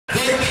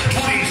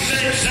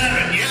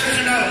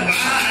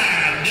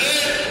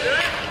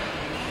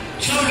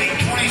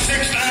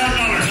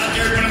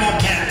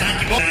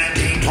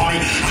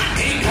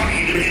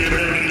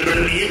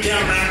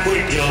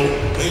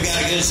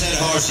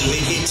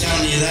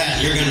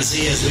that. You're going to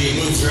see as we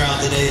move throughout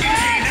the day. 18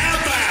 now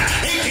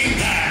 5, 18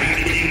 5.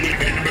 Way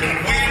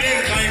it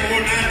is,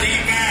 Claymore,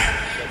 19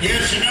 5.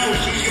 Yes or no,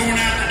 she's going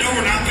out the door,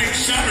 and I'm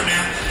fixing supper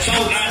now.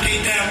 Sold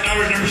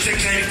 $19,000, number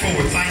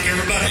 684. Thank you,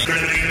 everybody.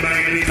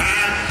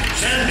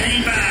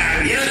 17 5.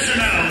 Yes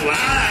or no?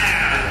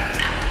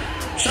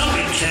 Sold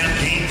it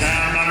 $17,000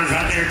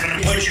 right there.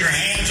 Put your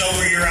hands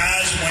over your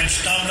eyes when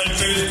stumbling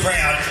through the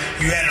crowd.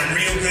 You had a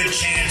real good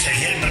chance of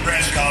hitting the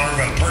breast collar of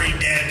a pretty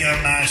dadgum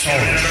nice horse.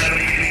 Now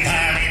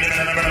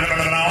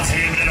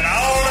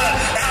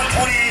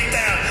 28,000.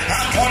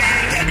 Now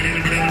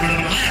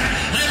 28,000.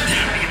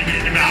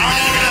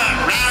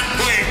 Right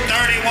quick,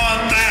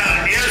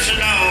 31,000. Yes or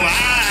no?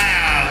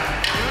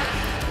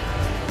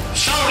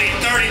 Sold it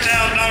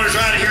 $30,000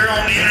 right here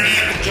on the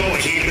internet.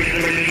 George, he give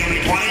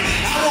me 20.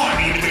 I want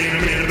you to be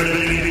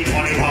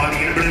 21.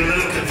 You get a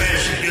little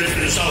confession good for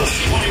the soul.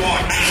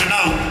 21. Yes or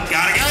no?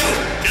 Gotta go.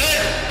 Do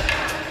it.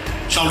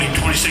 Sold him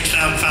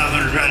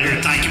 $26,500 right here.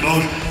 Thank you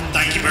both.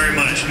 Thank you very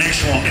much.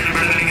 Next one. I'll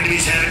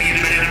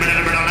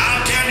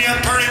tell you a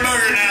pretty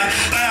booger now.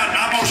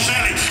 I'm gonna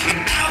sell it.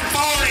 Now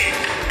 40.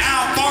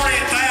 Now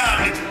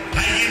 40,000. Ain't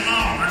getting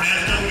longer.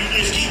 Now you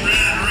just keep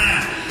riding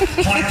around.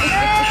 25.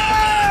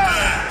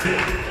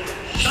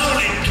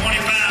 Sold him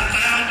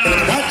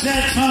 $25,000. What's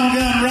that song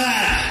gonna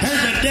ride?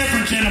 There's a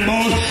difference in them,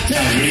 boys.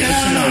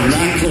 $50,000.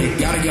 Right quick.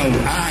 Gotta go.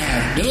 I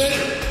have to do it.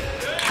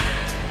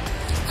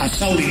 I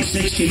sold him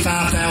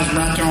 $65,000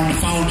 right there on the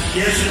phone.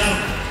 Yes or no?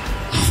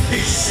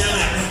 He's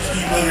selling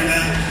booger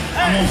now.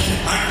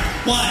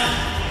 What?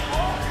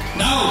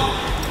 No.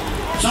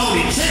 Sold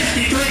him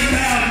 $63,000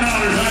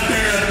 right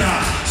there up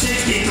top.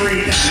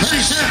 $63,000.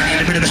 37.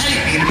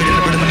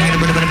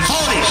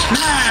 40.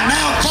 9.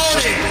 Now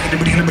 40.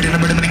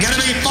 Gotta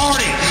be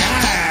 40.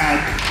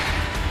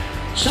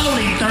 Sold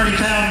him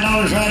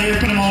 $30,000 right here.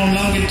 Put him on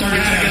Logan.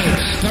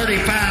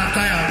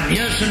 35,000.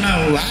 Yes or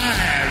no? I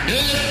have. Do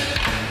it.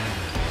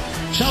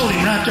 Sold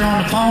him right there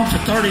on the phone for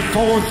 $34,000.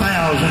 What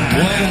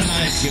a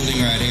nice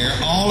yielding right here.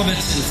 All of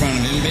it's in front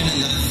of him. Been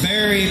in the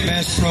very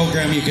best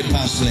program you could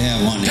possibly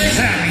have one day. Yes,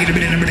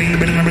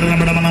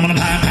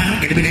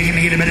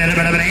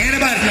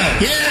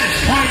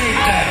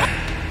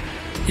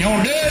 28,000. You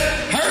want to do it?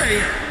 Hurry.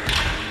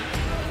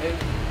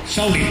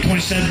 Sold him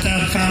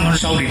 $27,500.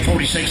 Sold him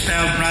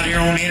 $46,000 right here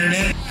on the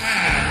internet.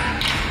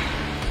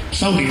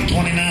 Sold him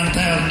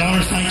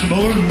 $29,000. Thank you,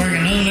 boys. And bring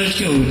another. Let's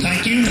go.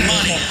 Thank you.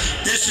 Money.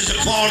 This is a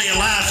quality of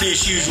life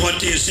issue is what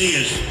this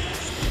is.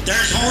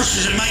 There's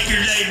horses that make your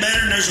day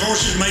better, and there's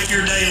horses that make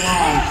your day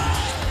long.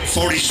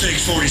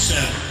 46, 47.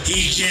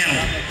 He's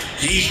gentle.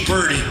 He's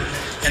pretty.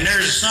 And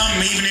there's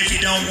some, even if you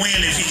don't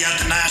win, if you got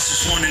the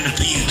nicest one in the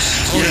pen.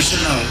 Yes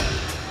or no?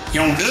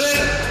 You want to do it?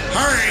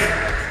 Hurry.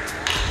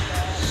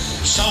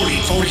 Sold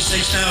him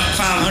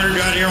 $46,500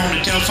 right here on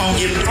the telephone.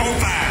 Give him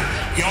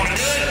 45. You want to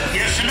do it?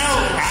 Yes or no?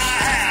 I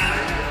have.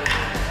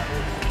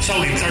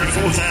 Sold him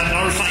 $34,000.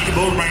 Thank you,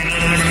 both. Bring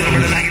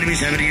another. Thank you to be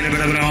 70.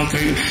 All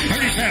through.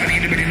 37.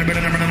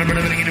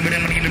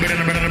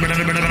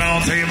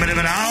 All through.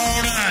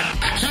 All done.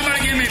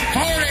 Somebody give me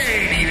 40.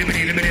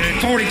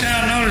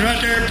 $40,000 right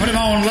there. Put him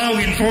on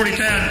Logan.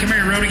 40,000. Come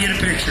here, Rhoda. Get a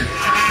picture.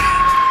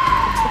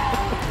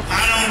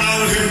 I don't know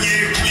who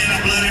gave Ken a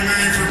Bloody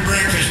Mary for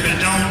breakfast, but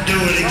don't do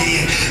it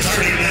again.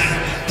 39.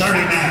 Not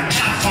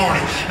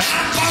 40.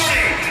 Not 40.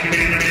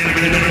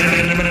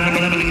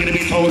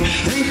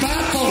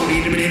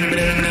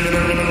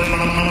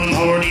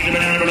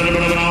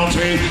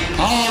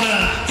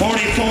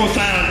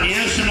 44,000.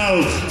 Yes or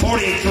no?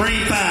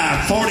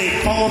 43,500.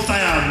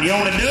 44,000. You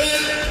want to do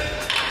it?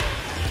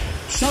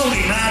 Sold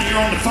him right here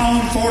on the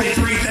phone.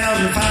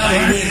 43,500.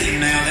 I'm with him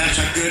now. That's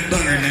a good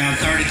booger now.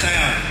 30,000.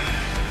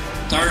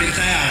 30,000.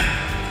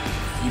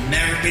 You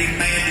never be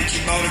mad that you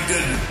bought a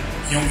good one.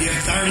 You don't give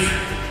 30.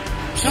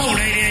 Sold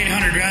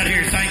 8,800 right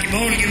here. Thank you,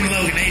 boy. Give him a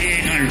Logan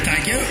 8,800.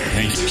 Thank you.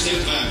 Thank you.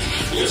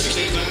 16,500. You got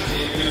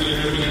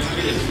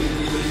 16,500.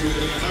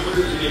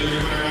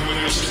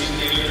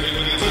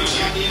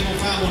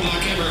 Find one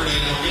like ever day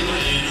now. You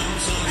know,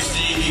 something,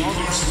 Steve. You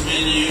cross the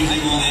menu.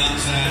 Hang on the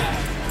outside.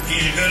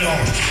 He's a good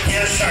horse.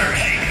 Yes, sir.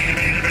 Hey.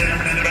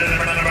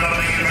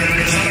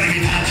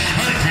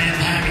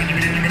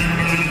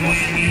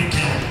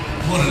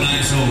 What a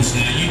nice horse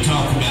now. You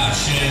talk about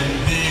shed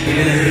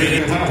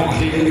big.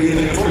 41,000.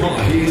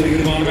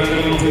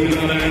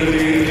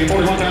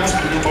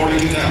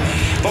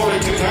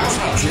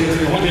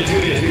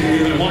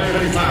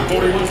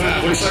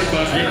 41,500. We say,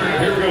 but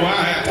here we go.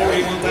 I have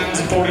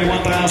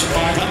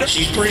 41,500.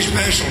 She's pretty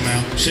special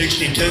now.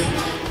 62.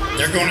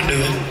 They're going to do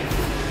it.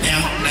 Now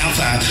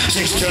 5.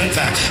 62 and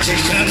 5.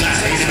 62 and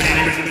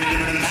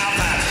 5. Now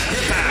 5.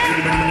 Hit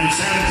 5.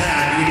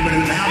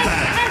 7,000. Now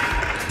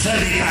 5.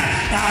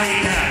 75. Now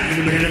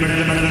 8,000. 8,000.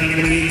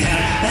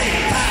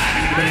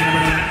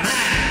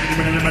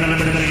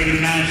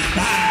 9.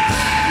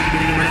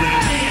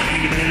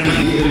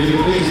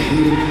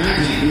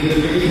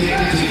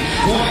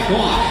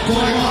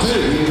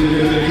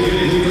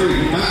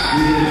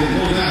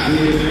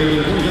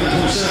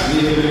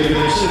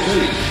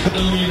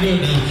 Doing you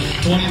good now.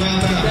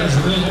 25,000. There's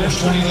a real horse.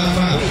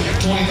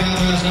 25,000.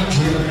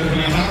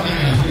 25,000.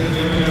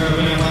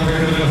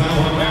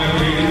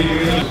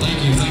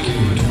 Thank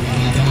you.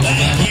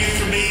 Thank you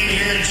for being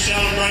here and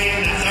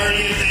celebrating the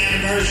 30th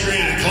anniversary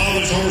of the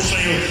Closed Horse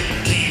Sale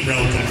Team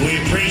Roping. We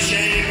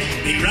appreciate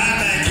it. Be right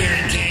back here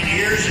in 10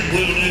 years and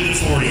we'll do the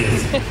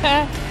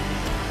 40th.